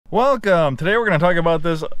Welcome! Today we're going to talk about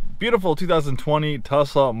this beautiful 2020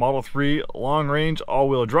 Tesla Model 3 long range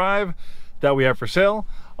all-wheel drive that we have for sale.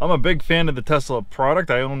 I'm a big fan of the Tesla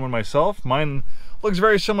product. I own one myself. Mine looks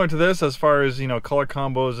very similar to this as far as, color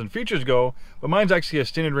combos and features go, but mine's actually a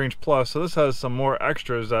standard range plus, so this has some more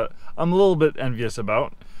extras that I'm a little bit envious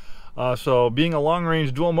about. So being a long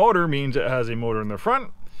range dual motor means it has a motor in the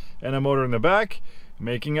front and a motor in the back.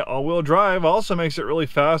 Making it all-wheel drive also makes it really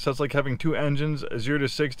fast. That's like having two engines, 0 to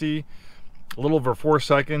 60, a little over 4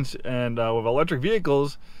 seconds. And with electric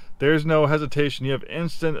vehicles, there's no hesitation. You have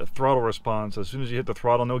instant throttle response. As soon as you hit the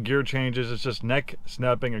throttle, no gear changes. It's just neck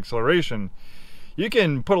snapping acceleration. You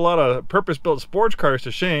can put a lot of purpose-built sports cars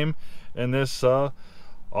to shame in this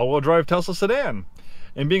all-wheel drive Tesla sedan.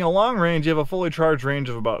 And being a long range, you have a fully charged range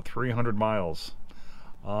of about 300 miles.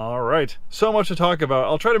 All right, so much to talk about.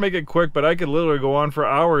 I'll try to make it quick, but I could literally go on for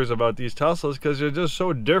hours about these Teslas because they're just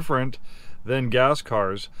so different than gas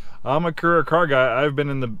cars. I'm a career car guy. I've been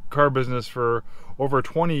in the car business for over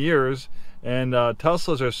 20 years, and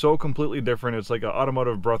Teslas are so completely different. It's like an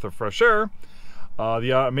automotive breath of fresh air.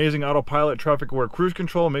 The amazing autopilot traffic-aware cruise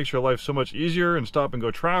control makes your life so much easier in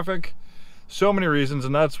stop-and-go traffic. So many reasons,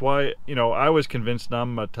 and that's why, I was convinced, and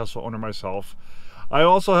I'm a Tesla owner myself. I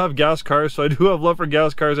also have gas cars, so I do have love for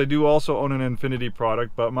gas cars. I do also own an Infiniti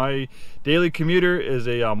product, but my daily commuter is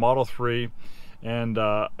a Model 3, and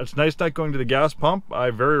it's nice not going to the gas pump. I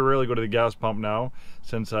very rarely go to the gas pump now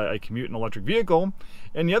since I commute an electric vehicle.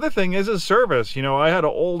 And the other thing is service. I had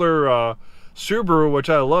an older Subaru, which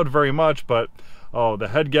I loved very much, but the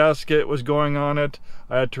head gasket was going on it.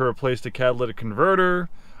 I had to replace the catalytic converter.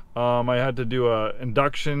 I had to do a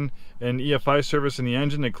induction and EFI service in the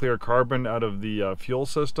engine to clear carbon out of the fuel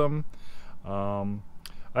system. I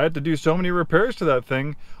had to do so many repairs to that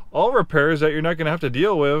thing, all repairs that you're not going to have to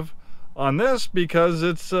deal with on this because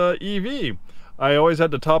it's EV. I always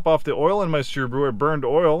had to top off the oil in my Subaru. It burned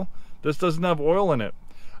oil. This doesn't have oil in it.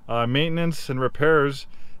 Maintenance and repairs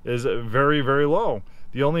is very, very low.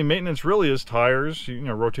 The only maintenance really is tires.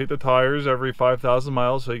 You rotate the tires every 5,000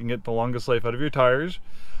 miles so you can get the longest life out of your tires.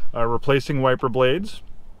 Replacing wiper blades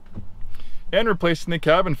and replacing the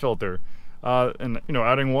cabin filter and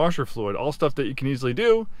adding washer fluid, all stuff that you can easily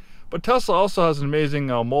do. But Tesla also has an amazing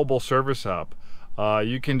mobile service app.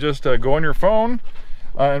 You can just go on your phone.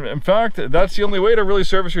 In fact, that's the only way to really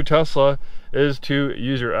service your Tesla is to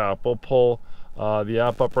use your app. We'll pull the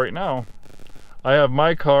app up right now. I have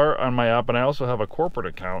my car on my app, and I also have a corporate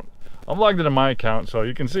account. I'm logged into my account, so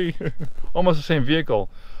you can see almost the same vehicle.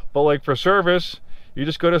 But like for service, you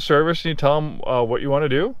just go to service and you tell them what you want to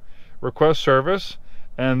do, request service,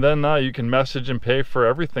 and then you can message and pay for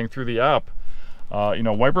everything through the app.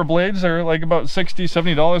 Wiper blades are like about $60,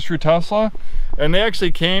 $70 through Tesla, and they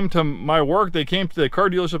actually came to my work. They came to the car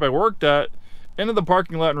dealership I worked at into the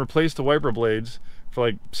parking lot and replaced the wiper blades for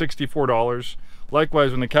like $64.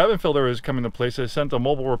 Likewise, when the cabin filter was coming to place, I sent a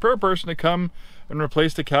mobile repair person to come and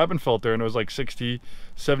replace the cabin filter, and it was like $60,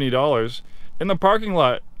 $70 in the parking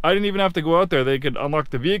lot. I didn't even have to go out there. They could unlock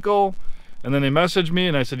the vehicle, and then they messaged me,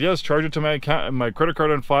 and I said, yes, charge it to my account and my credit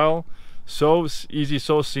card on file. So easy,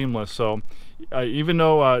 so seamless. So even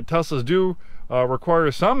though Teslas do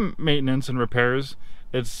require some maintenance and repairs,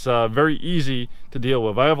 it's very easy to deal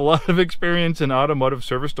with. I have a lot of experience in automotive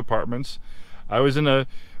service departments. I was in a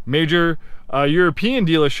major European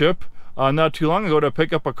dealership not too long ago to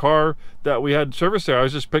pick up a car that we had service there. I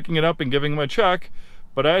was just picking it up and giving them a check,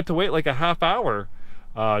 but I had to wait like a half hour.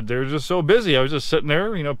 They're just so busy. I was just sitting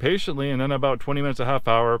there, patiently, and then about 20 minutes, a half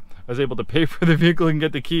hour, I was able to pay for the vehicle and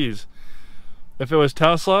get the keys. If it was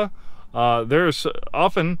Tesla, there's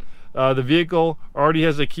often the vehicle already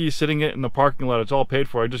has the key sitting in the parking lot. It's all paid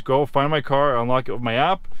for. I just go find my car, unlock it with my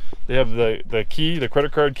app. They have the key, the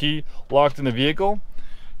credit card key, locked in the vehicle,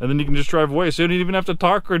 and then you can just drive away. So you don't even have to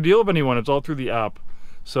talk or deal with anyone. It's all through the app.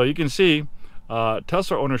 So you can see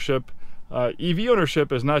Tesla ownership, EV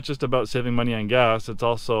ownership is not just about saving money on gas. It's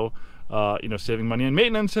also saving money on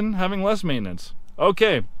maintenance and having less maintenance.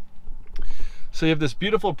 Okay, so you have this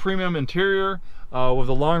beautiful premium interior. With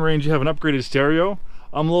the long range, you have an upgraded stereo.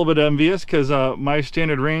 I'm a little bit envious because my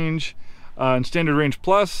standard range and standard range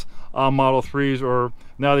plus Model 3s, or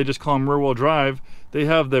now they just call them rear wheel drive, they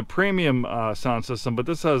have the premium sound system, but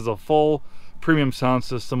this has the full premium sound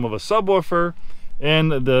system of a subwoofer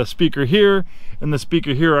and the speaker here, and the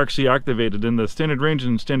speaker here are actually activated. In the standard range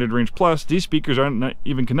and standard range plus, these speakers aren't not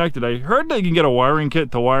even connected. I heard they can get a wiring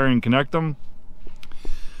kit to wire and connect them,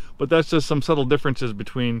 but that's just some subtle differences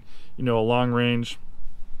between a long range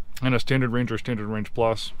and a standard range or standard range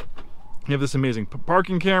plus. You have this amazing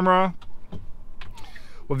parking camera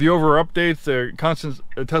with the over updates,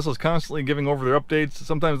 Tesla's constantly giving over their updates,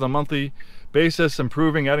 sometimes on a monthly basis,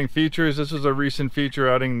 improving, adding features. This is a recent feature,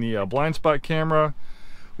 adding the blind spot camera.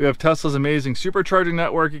 We have Tesla's amazing supercharging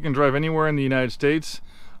network. You can drive anywhere in the United States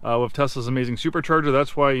with Tesla's amazing supercharger.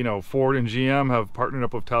 That's why, you know, Ford and GM have partnered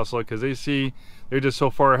up with Tesla, because they see they're just so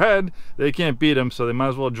far ahead, they can't beat them, so they might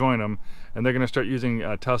as well join them. And they're going to start using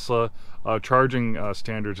Tesla charging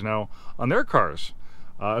standards now on their cars.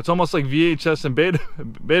 It's almost like VHS and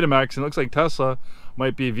Betamax, and it looks like Tesla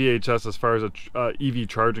might be VHS as far as a EV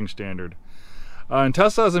charging standard. And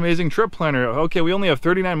Tesla has an amazing trip planner. Okay, we only have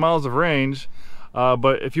 39 miles of range,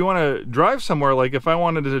 but if you want to drive somewhere, like if I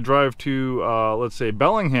wanted to drive to, let's say,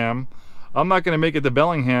 Bellingham, I'm not going to make it to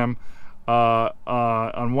Bellingham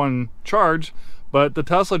on one charge, but the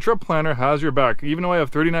Tesla trip planner has your back. Even though I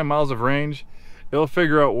have 39 miles of range, it'll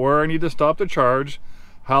figure out where I need to stop to charge,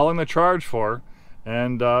 how long to charge for,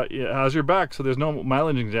 and it has your back, so there's no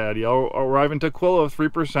mileage anxiety. I'll arrive in Tequila with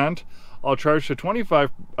 3%. I'll charge for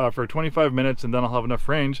 25 minutes, and then I'll have enough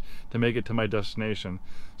range to make it to my destination.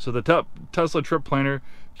 So the Tesla trip planner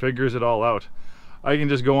figures it all out. I can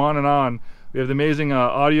just go on and on. We have the amazing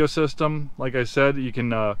audio system. Like I said, you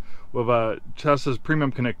can with Tesla's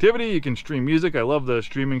premium connectivity, you can stream music. I love the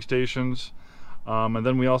streaming stations. And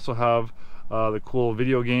then we also have the cool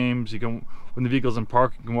video games. You can, when the vehicle's in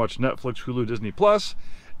park, you can watch Netflix, Hulu, Disney Plus.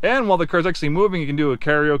 And while the car's actually moving, you can do a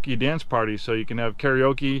karaoke dance party. So you can have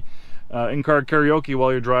karaoke, in-car karaoke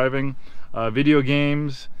while you're driving, video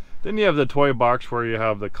games. Then you have the toy box where you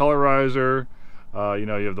have the colorizer, you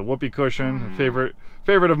know, you have the whoopee cushion,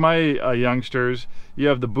 favorite of my youngsters. You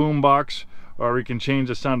have the boom box, or you can change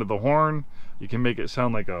the sound of the horn. You can make it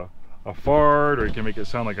sound like a fart, or you can make it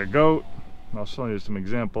sound like a goat. I'll show you some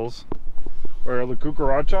examples. Or the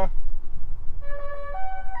cucaracha.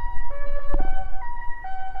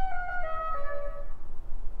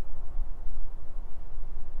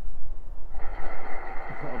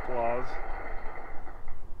 Applause.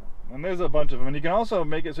 And there's a bunch of them. And you can also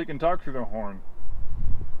make it so you can talk through the horn.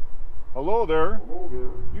 Hello there. Hello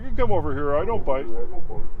there. You can come over here. I don't bite.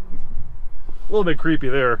 A little bit creepy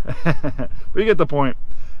there, but you get the point.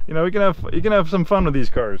 You know, you can have some fun with these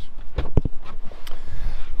cars.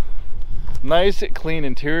 Nice, clean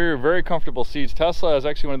interior, very comfortable seats. Tesla is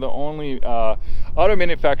actually one of the only auto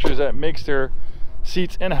manufacturers that makes their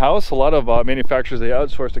seats in-house. A lot of manufacturers, they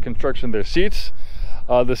outsource the construction of their seats.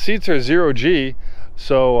 The seats are 0G,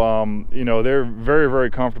 so you know, they're very, very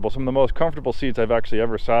comfortable. Some of the most comfortable seats I've actually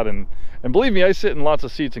ever sat in. And believe me, I sit in lots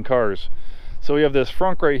of seats in cars. So we have this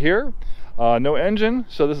frunk right here. No engine,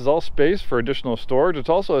 so this is all space for additional storage. It's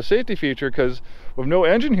also a safety feature because with no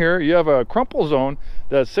engine here, you have a crumple zone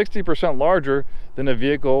that's 60% larger than a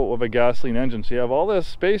vehicle with a gasoline engine. So you have all this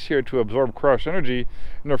space here to absorb crush energy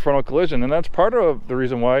in a frontal collision, and that's part of the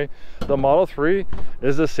reason why the Model 3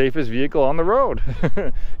 is the safest vehicle on the road.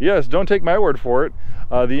 Yes, don't take my word for it.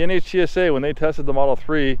 The NHTSA, when they tested the Model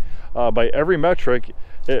 3 by every metric,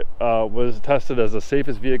 it was tested as the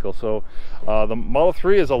safest vehicle. So the Model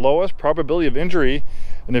 3 is the lowest probability of injury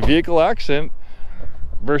in a vehicle accident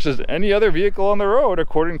versus any other vehicle on the road,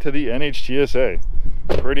 according to the NHTSA.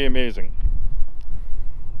 Pretty amazing.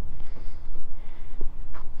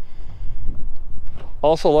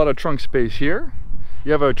 Also a lot of trunk space here.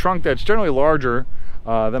 You have a trunk that's generally larger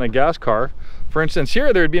than a gas car. For instance,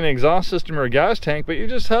 here there'd be an exhaust system or a gas tank, but you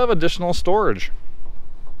just have additional storage.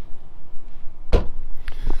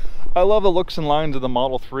 I love the looks and lines of the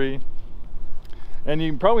Model 3. And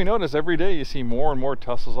you can probably notice every day you see more and more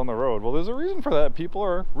Teslas on the road. Well, there's a reason for that. People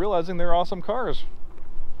are realizing they're awesome cars.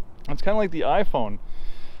 It's kind of like the iPhone.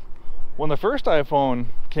 When the first iPhone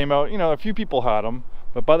came out, you know, a few people had them,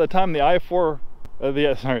 but by the time the iPhone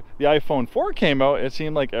 4 came out, it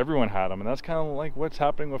seemed like everyone had them, and that's kind of like what's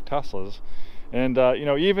happening with Teslas. And you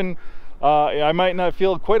know, even I might not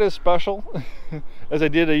feel quite as special as I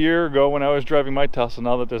did a year ago when I was driving my Tesla.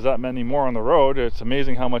 Now that there's that many more on the road, it's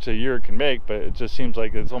amazing how much a year can make, but it just seems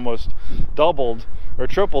like it's almost doubled or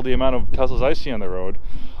tripled the amount of Teslas I see on the road.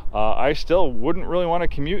 I still wouldn't really want to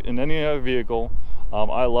commute in any other vehicle.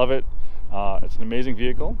 I love it. It's an amazing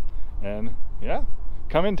vehicle, and yeah,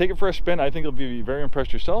 come in, take it for a spin. I think you'll be very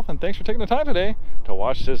impressed yourself, and thanks for taking the time today to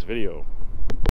watch this video.